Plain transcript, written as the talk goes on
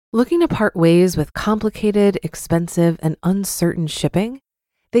Looking to part ways with complicated, expensive, and uncertain shipping?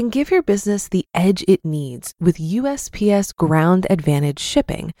 Then give your business the edge it needs with USPS Ground Advantage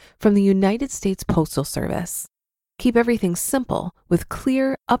shipping from the United States Postal Service. Keep everything simple with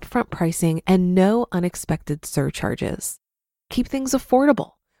clear, upfront pricing and no unexpected surcharges. Keep things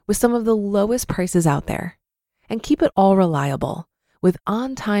affordable with some of the lowest prices out there. And keep it all reliable with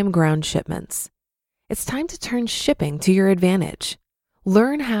on-time ground shipments. It's time to turn shipping to your advantage.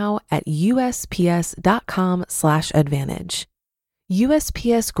 Learn how at USPS.com/advantage.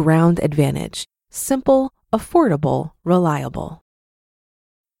 USPS Ground Advantage. Simple, affordable, reliable.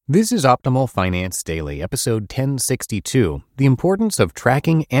 This is Optimal Finance Daily, episode 1062, The Importance of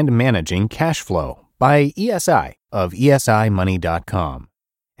Tracking and Managing Cash Flow by ESI of esimoney.com.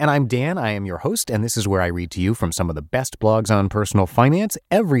 And I'm Dan, I am your host, and this is where I read to you from some of the best blogs on personal finance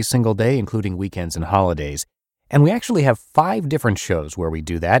every single day, including weekends and holidays. And we actually have 5 different shows where we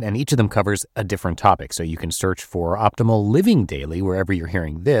do that, and each of them covers a different topic. So you can search for Optimal Living Daily wherever you're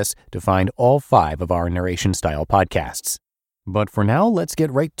hearing this to find all 5 of our narration-style podcasts. But for now, let's get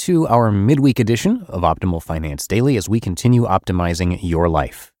right to our midweek edition of Optimal Finance Daily as we continue optimizing your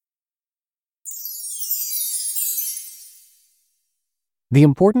life. The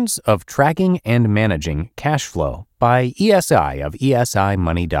Importance of Tracking and Managing Cash Flow by ESI of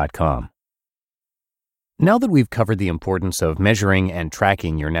esimoney.com. Now that we've covered the importance of measuring and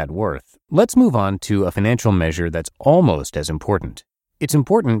tracking your net worth, let's move on to a financial measure that's almost as important. It's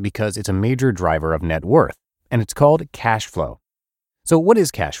important because it's a major driver of net worth, and it's called cash flow. So what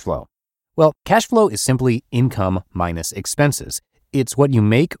is cash flow? Well, cash flow is simply income minus expenses. It's what you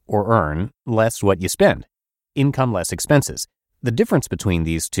make or earn less what you spend. Income less expenses. The difference between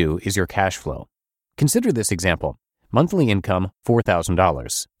these two is your cash flow. Consider this example. Monthly income,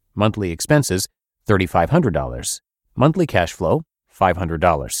 $4,000. Monthly expenses, $3,500. Monthly cash flow,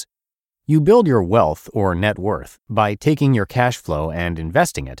 $500. You build your wealth or net worth by taking your cash flow and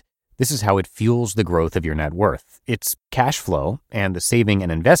investing it. This is how it fuels the growth of your net worth. It's cash flow and the saving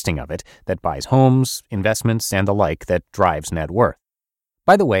and investing of it that buys homes, investments, and the like that drives net worth.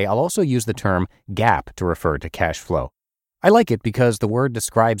 By the way, I'll also use the term gap to refer to cash flow. I like it because the word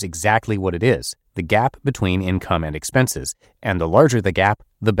describes exactly what it is, the gap between income and expenses, and the larger the gap,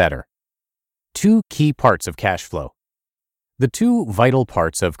 the better. 2 key parts of cash flow. The 2 vital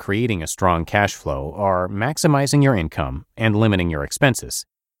parts of creating a strong cash flow are maximizing your income and limiting your expenses.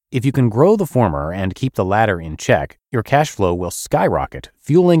 If you can grow the former and keep the latter in check, your cash flow will skyrocket,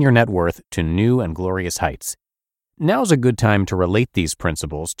 fueling your net worth to new and glorious heights. Now's a good time to relate these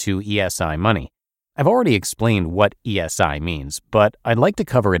principles to ESI money. I've already explained what ESI means, but I'd like to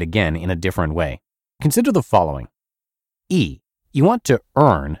cover it again in a different way. Consider the following. E. You want to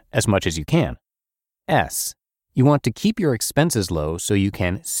earn as much as you can. S. You want to keep your expenses low so you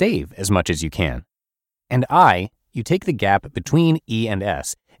can save as much as you can. And I. You take the gap between E and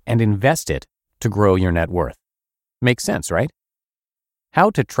S and invest it to grow your net worth. Makes sense, right? How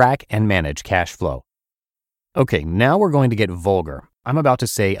to track and manage cash flow. Okay, now we're going to get vulgar. I'm about to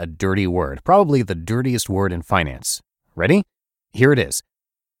say a dirty word, probably the dirtiest word in finance. Ready? Here it is.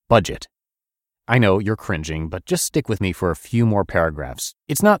 Budget. I know you're cringing, but just stick with me for a few more paragraphs.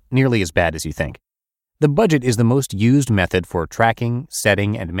 It's not nearly as bad as you think. The budget is the most used method for tracking,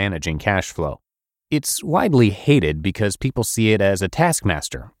 setting, and managing cash flow. It's widely hated because people see it as a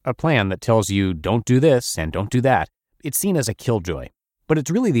taskmaster, a plan that tells you don't do this and don't do that. It's seen as a killjoy. But it's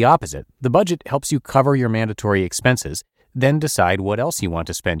really the opposite. The budget helps you cover your mandatory expenses, then decide what else you want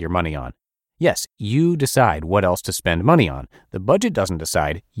to spend your money on. Yes, you decide what else to spend money on. The budget doesn't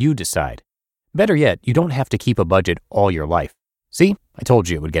decide, you decide. Better yet, you don't have to keep a budget all your life. See, I told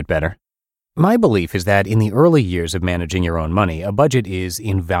you it would get better. My belief is that in the early years of managing your own money, a budget is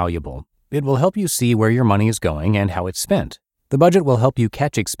invaluable. It will help you see where your money is going and how it's spent. The budget will help you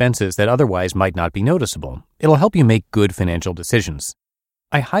catch expenses that otherwise might not be noticeable. It'll help you make good financial decisions.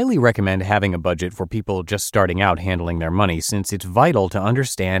 I highly recommend having a budget for people just starting out handling their money since it's vital to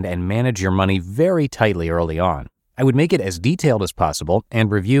understand and manage your money very tightly early on. I would make it as detailed as possible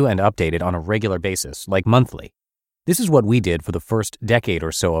and review and update it on a regular basis, like monthly. This is what we did for the first decade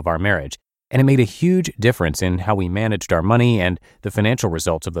or so of our marriage, and it made a huge difference in how we managed our money and the financial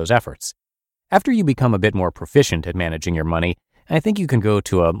results of those efforts. After you become a bit more proficient at managing your money, I think you can go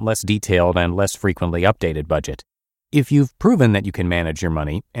to a less detailed and less frequently updated budget. If you've proven that you can manage your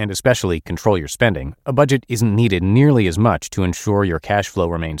money, and especially control your spending, a budget isn't needed nearly as much to ensure your cash flow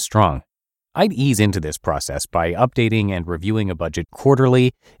remains strong. I'd ease into this process by updating and reviewing a budget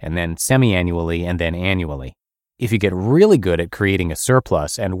quarterly, and then semi-annually, and then annually. If you get really good at creating a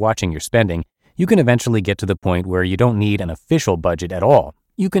surplus and watching your spending, you can eventually get to the point where you don't need an official budget at all,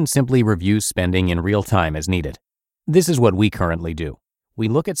 You can simply review spending in real time as needed. This is what we currently do. We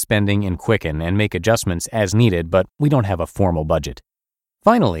look at spending in Quicken and make adjustments as needed, but we don't have a formal budget.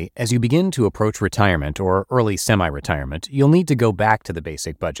 Finally, as you begin to approach retirement or early semi-retirement, you'll need to go back to the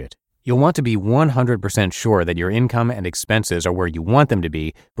basic budget. You'll want to be 100% sure that your income and expenses are where you want them to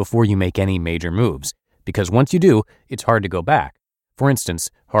be before you make any major moves, because once you do, it's hard to go back. For instance,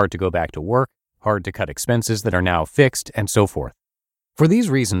 hard to go back to work, hard to cut expenses that are now fixed, and so forth. For these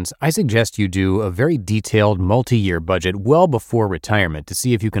reasons, I suggest you do a very detailed multi-year budget well before retirement to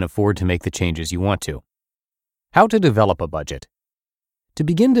see if you can afford to make the changes you want to. How to develop a budget. To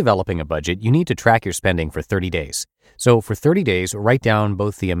begin developing a budget, you need to track your spending for 30 days. So for 30 days, write down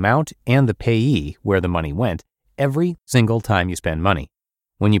both the amount and the payee, where the money went, every single time you spend money.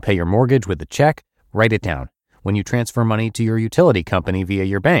 When you pay your mortgage with a check, write it down. When you transfer money to your utility company via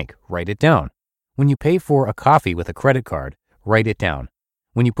your bank, write it down. When you pay for a coffee with a credit card, write it down.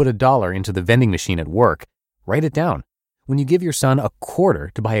 When you put $1 into the vending machine at work, write it down. When you give your son a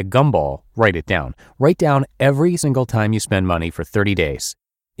quarter to buy a gumball, write it down. Write down every single time you spend money for 30 days.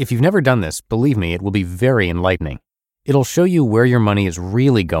 If you've never done this, believe me, it will be very enlightening. It'll show you where your money is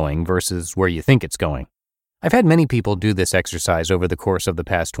really going versus where you think it's going. I've had many people do this exercise over the course of the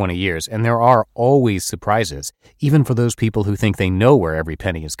past 20 years, and there are always surprises, even for those people who think they know where every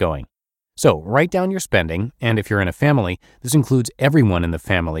penny is going. So write down your spending, and if you're in a family, this includes everyone in the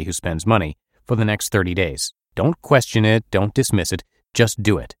family who spends money, for the next 30 days. Don't question it, don't dismiss it, just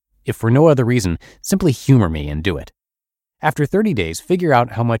do it. If for no other reason, simply humor me and do it. After 30 days, figure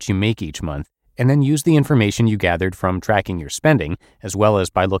out how much you make each month, and then use the information you gathered from tracking your spending, as well as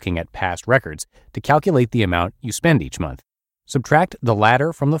by looking at past records, to calculate the amount you spend each month. Subtract the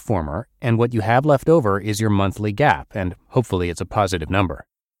latter from the former, and what you have left over is your monthly gap, and hopefully it's a positive number.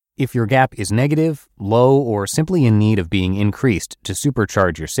 If your gap is negative, low, or simply in need of being increased to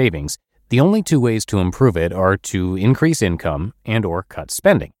supercharge your savings, the only two ways to improve it are to increase income and/or cut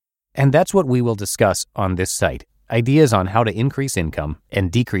spending. And that's what we will discuss on this site, ideas on how to increase income and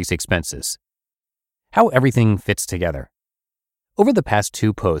decrease expenses. How everything fits together. Over the past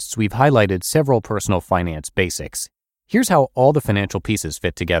 2 posts, we've highlighted several personal finance basics. Here's how all the financial pieces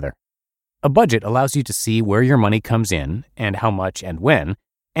fit together. A budget allows you to see where your money comes in and how much and when,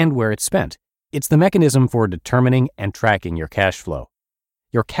 and where it's spent. It's the mechanism for determining and tracking your cash flow.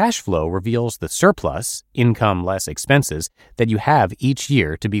 Your cash flow reveals the surplus, income less expenses, that you have each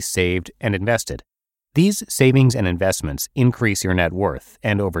year to be saved and invested. These savings and investments increase your net worth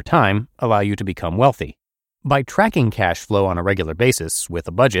and over time allow you to become wealthy. By tracking cash flow on a regular basis with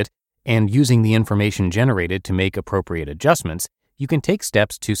a budget and using the information generated to make appropriate adjustments, you can take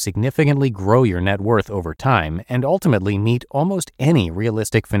steps to significantly grow your net worth over time and ultimately meet almost any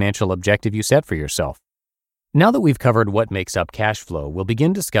realistic financial objective you set for yourself. Now that we've covered what makes up cash flow, we'll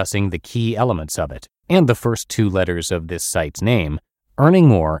begin discussing the key elements of it and the first 2 letters of this site's name, earning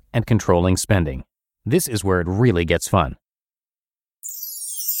more and controlling spending. This is where it really gets fun.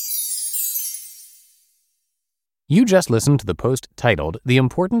 You just listened to the post titled The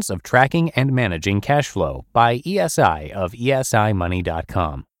Importance of Tracking and Managing Cash Flow by ESI of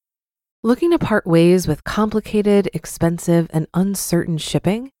ESImoney.com. Looking to part ways with complicated, expensive, and uncertain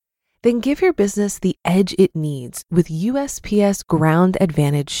shipping? Then give your business the edge it needs with USPS Ground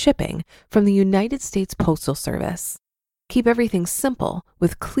Advantage shipping from the United States Postal Service. Keep everything simple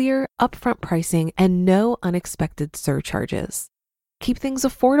with clear, upfront pricing and no unexpected surcharges. Keep things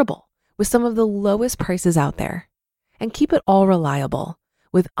affordable with some of the lowest prices out there. And keep it all reliable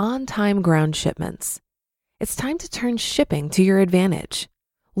with on-time ground shipments. It's time to turn shipping to your advantage.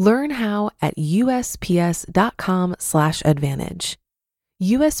 Learn how at USPS.com/advantage.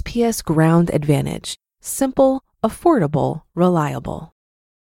 USPS Ground Advantage. Simple, affordable, reliable.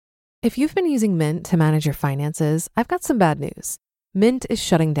 If you've been using Mint to manage your finances, I've got some bad news. Mint is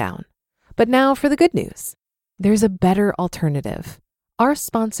shutting down. But now for the good news. There's a better alternative. Our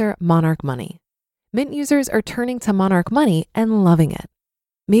sponsor, Monarch Money. Mint users are turning to Monarch Money and loving it.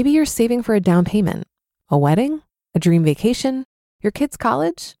 Maybe you're saving for a down payment, a wedding, a dream vacation, your kid's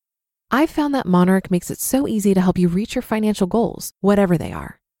college. I've found that Monarch makes it so easy to help you reach your financial goals, whatever they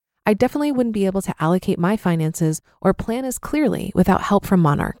are. I definitely wouldn't be able to allocate my finances or plan as clearly without help from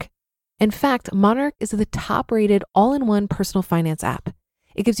Monarch. In fact, Monarch is the top-rated all-in-one personal finance app.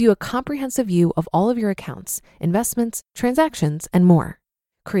 It gives you a comprehensive view of all of your accounts, investments, transactions, and more.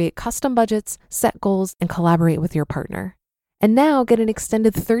 Create custom budgets, set goals, and collaborate with your partner. And now get an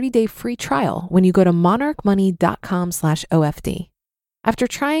extended 30-day free trial when you go to monarchmoney.com/OFD. After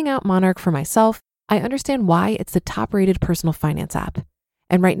trying out Monarch for myself, I understand why it's the top-rated personal finance app.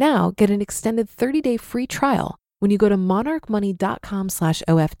 And right now, get an extended 30-day free trial when you go to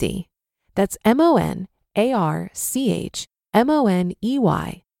monarchmoney.com/OFD. That's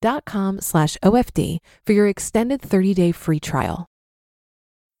MonarchMoney.com/OFD for your extended 30-day free trial.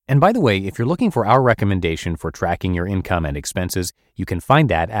 And by the way, if you're looking for our recommendation for tracking your income and expenses, you can find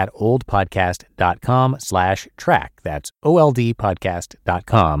that at oldpodcast.com/track. That's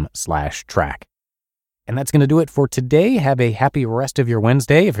oldpodcast.com/track. And that's going to do it for today. Have a happy rest of your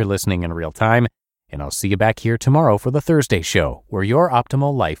Wednesday if you're listening in real time. And I'll see you back here tomorrow for the Thursday show, where your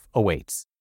optimal life awaits.